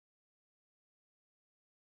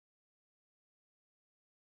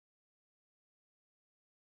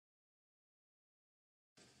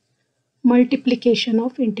Multiplication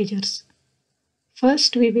of integers.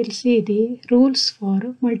 First, we will see the rules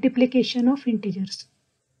for multiplication of integers.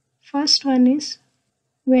 First one is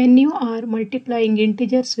when you are multiplying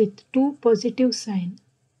integers with two positive sign,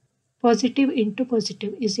 positive into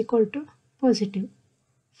positive is equal to positive.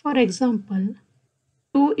 For example,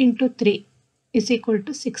 2 into 3 is equal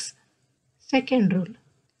to 6. Second rule,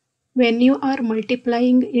 when you are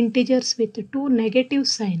multiplying integers with two negative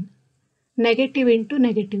sign, negative into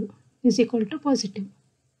negative is equal to positive.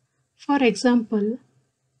 For example,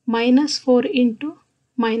 minus 4 into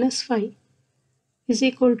minus 5 is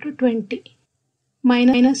equal to 20.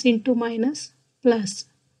 Minus into minus plus,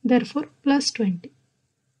 therefore plus 20.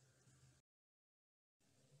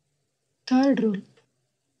 Third rule,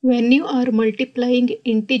 when you are multiplying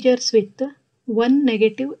integers with one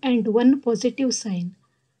negative and one positive sign,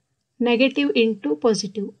 negative into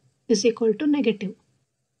positive is equal to negative,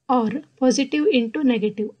 or positive into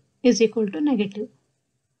negative is equal to negative.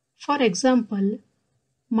 For example,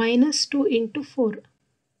 minus 2 into 4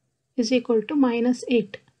 is equal to minus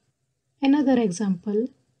 8. Another example,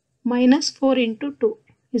 minus 4 into 2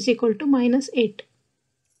 is equal to minus 8.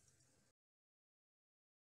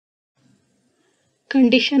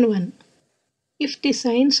 Condition 1. If the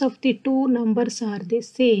signs of the two numbers are the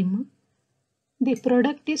same, the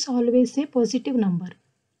product is always a positive number.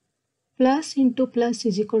 Plus into plus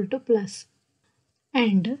is equal to plus,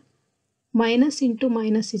 and minus into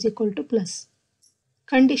minus is equal to plus.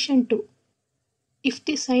 Condition 2. If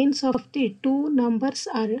the signs of the two numbers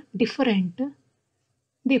are different,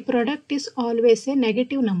 the product is always a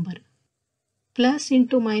negative number. Plus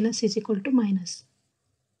into minus is equal to minus,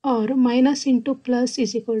 or minus into plus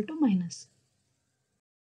is equal to minus.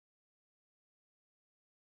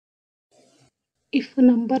 If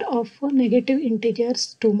number of negative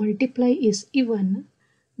integers to multiply is even,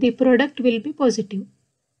 the product will be positive.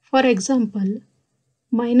 For example,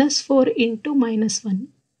 minus 4 into minus 1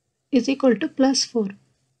 is equal to plus 4.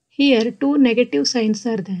 Here two negative signs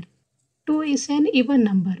are there. 2 is an even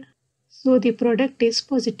number, so the product is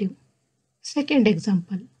positive. Second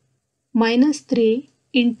example, minus 3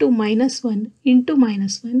 into minus 1 into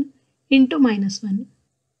minus 1 into minus 1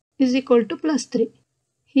 is equal to plus 3.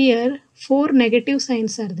 Here 4 negative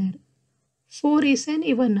signs are there. 4 is an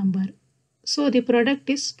even number, so the product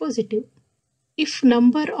is positive. If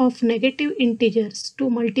number of negative integers to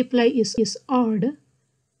multiply is odd,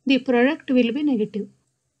 the product will be negative.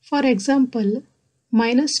 For example,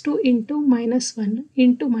 minus 2 into minus 1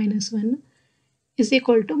 into minus 1 is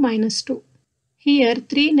equal to minus 2. Here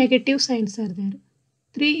 3 negative signs are there.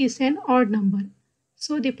 3 is an odd number,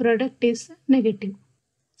 so the product is negative.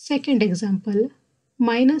 Second example,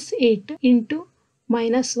 minus 8 into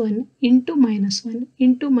minus 1 into minus 1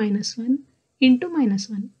 into minus 1 into minus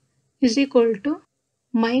 1 is equal to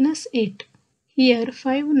minus 8. Here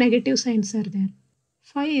 5 negative signs are there.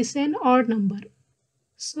 5 is an odd number,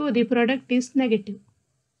 so the product is negative.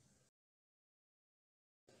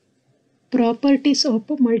 Properties of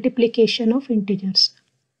multiplication of integers.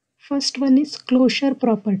 First one is closure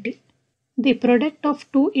property. The product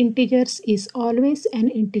of two integers is always an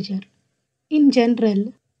integer. In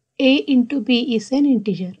general, a into b is an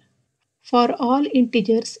integer for all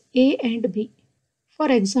integers a and b.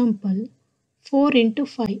 For example, 4 into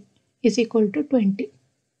 5 is equal to 20.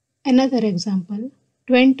 Another example,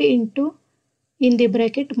 20 into in the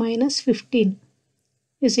bracket minus 15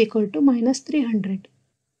 is equal to minus 300.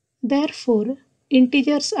 Therefore,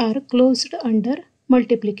 integers are closed under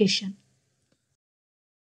multiplication.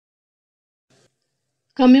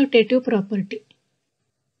 Commutative property.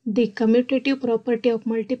 The commutative property of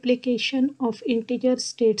multiplication of integers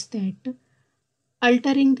states that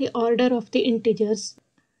altering the order of the integers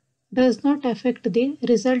does not affect the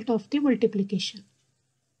result of the multiplication.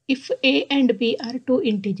 If a and b are two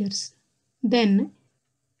integers, then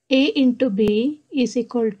a into b is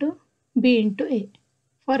equal to b into a.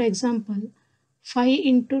 For example, 5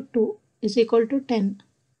 into 2 is equal to 10,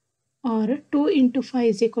 or 2 into 5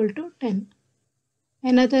 is equal to 10.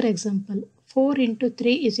 Another example, 4 into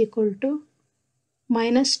 3 is equal to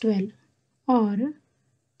minus 12, or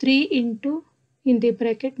 3 into in the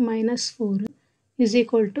bracket minus 4 is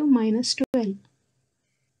equal to minus 12.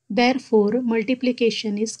 Therefore,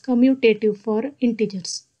 multiplication is commutative for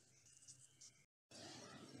integers.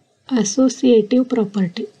 Associative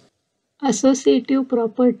property. Associative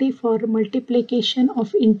property for multiplication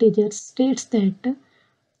of integers states that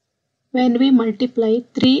when we multiply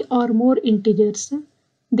 3 or more integers,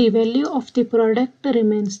 the value of the product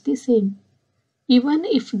remains the same, even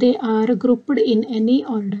if they are grouped in any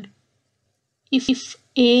order. If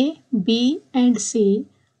a, b and c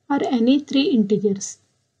are any three integers,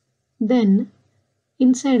 Then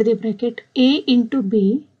inside the bracket a into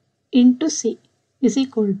b into c is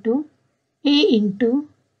equal to a into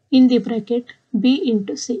in the bracket b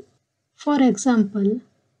into c. For example,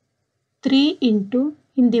 3 into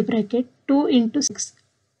in the bracket 2 into 6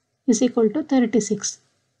 is equal to 36,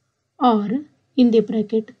 or in the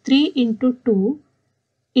bracket 3 into 2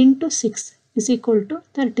 into 6 is equal to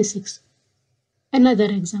 36. Another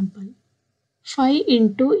example, 5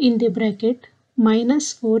 into in the bracket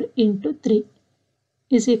minus 4 into 3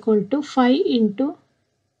 is equal to 5 into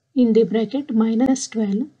in the bracket minus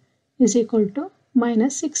 12 is equal to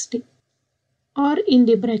minus 60, or in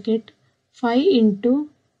the bracket 5 into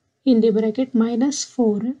in the bracket minus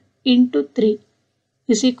 4 into 3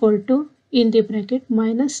 is equal to in the bracket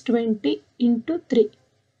minus 20 into 3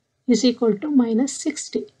 is equal to minus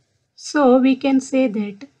 60. So we can say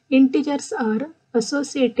that integers are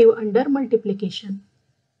associative under multiplication.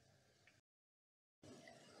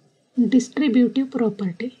 Distributive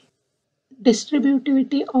property.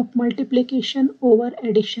 Distributivity of multiplication over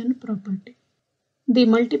addition property. The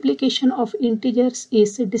multiplication of integers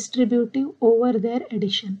is distributive over their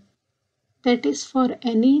addition. That is, for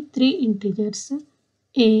any three integers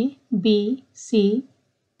a, b, c,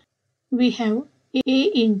 we have a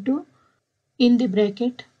into in the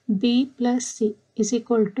bracket b plus c is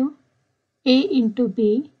equal to a into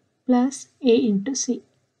b plus a into c.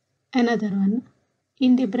 Another one,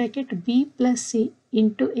 in the bracket b plus c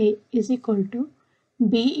into a is equal to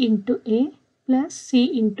b into a plus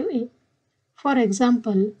c into a. For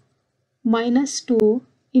example, minus 2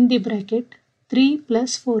 in the bracket 3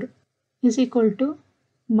 plus 4 is equal to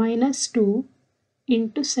minus 2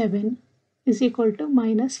 into 7 is equal to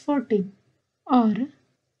minus 14, or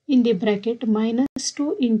in the bracket minus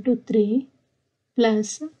 2 into 3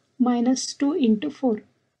 plus minus 2 into 4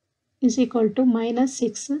 is equal to minus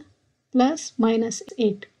 6 plus minus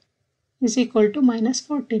 8 is equal to minus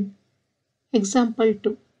 14. Example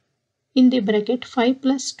 2. In the bracket 5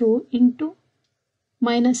 plus 2 into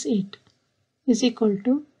minus 8 is equal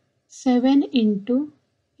to 7 into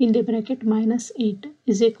in the bracket minus 8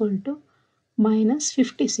 is equal to minus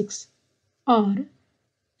 56, or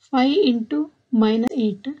 5 into minus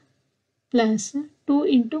 8 plus 2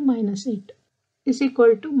 into minus 8 is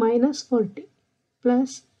equal to minus 40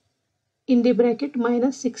 plus in the bracket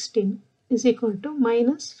minus 16 is equal to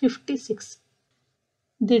minus 56.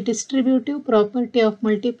 The distributive property of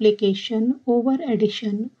multiplication over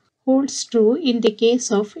addition holds true in the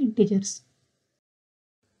case of integers.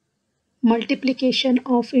 Multiplication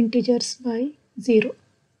of integers by 0.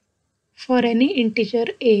 For any integer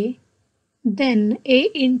a, then a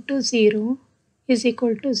into 0 is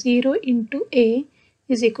equal to 0 into a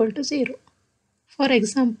is equal to 0. For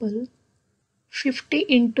example, 50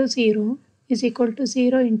 into 0 is equal to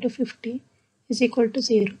 0 into 50 is equal to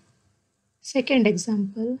 0. Second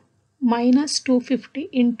example, minus 250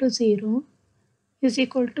 into 0 is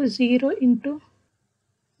equal to 0 into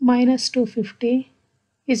minus 250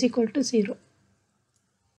 is equal to 0.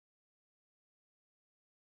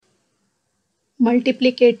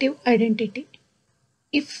 Multiplicative identity.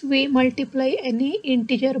 If we multiply any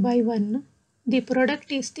integer by 1, the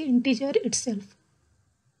product is the integer itself.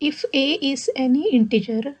 If a is any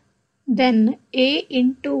integer, then a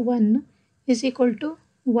into 1 is equal to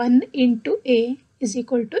 1 into a is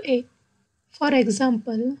equal to a. For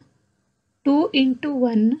example, 2 into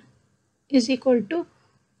 1 is equal to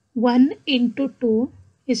 1 into 2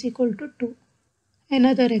 is equal to 2.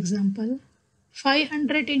 Another example,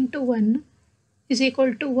 500 into 1 is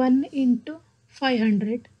equal to 1 into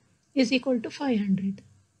 500 is equal to 500.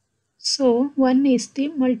 So 1 is the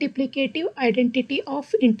multiplicative identity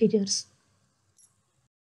of integers.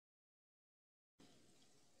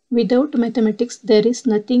 Without mathematics, there is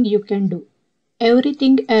nothing you can do.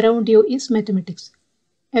 Everything around you is mathematics.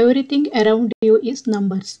 Everything around you is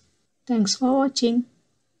numbers. Thanks for watching.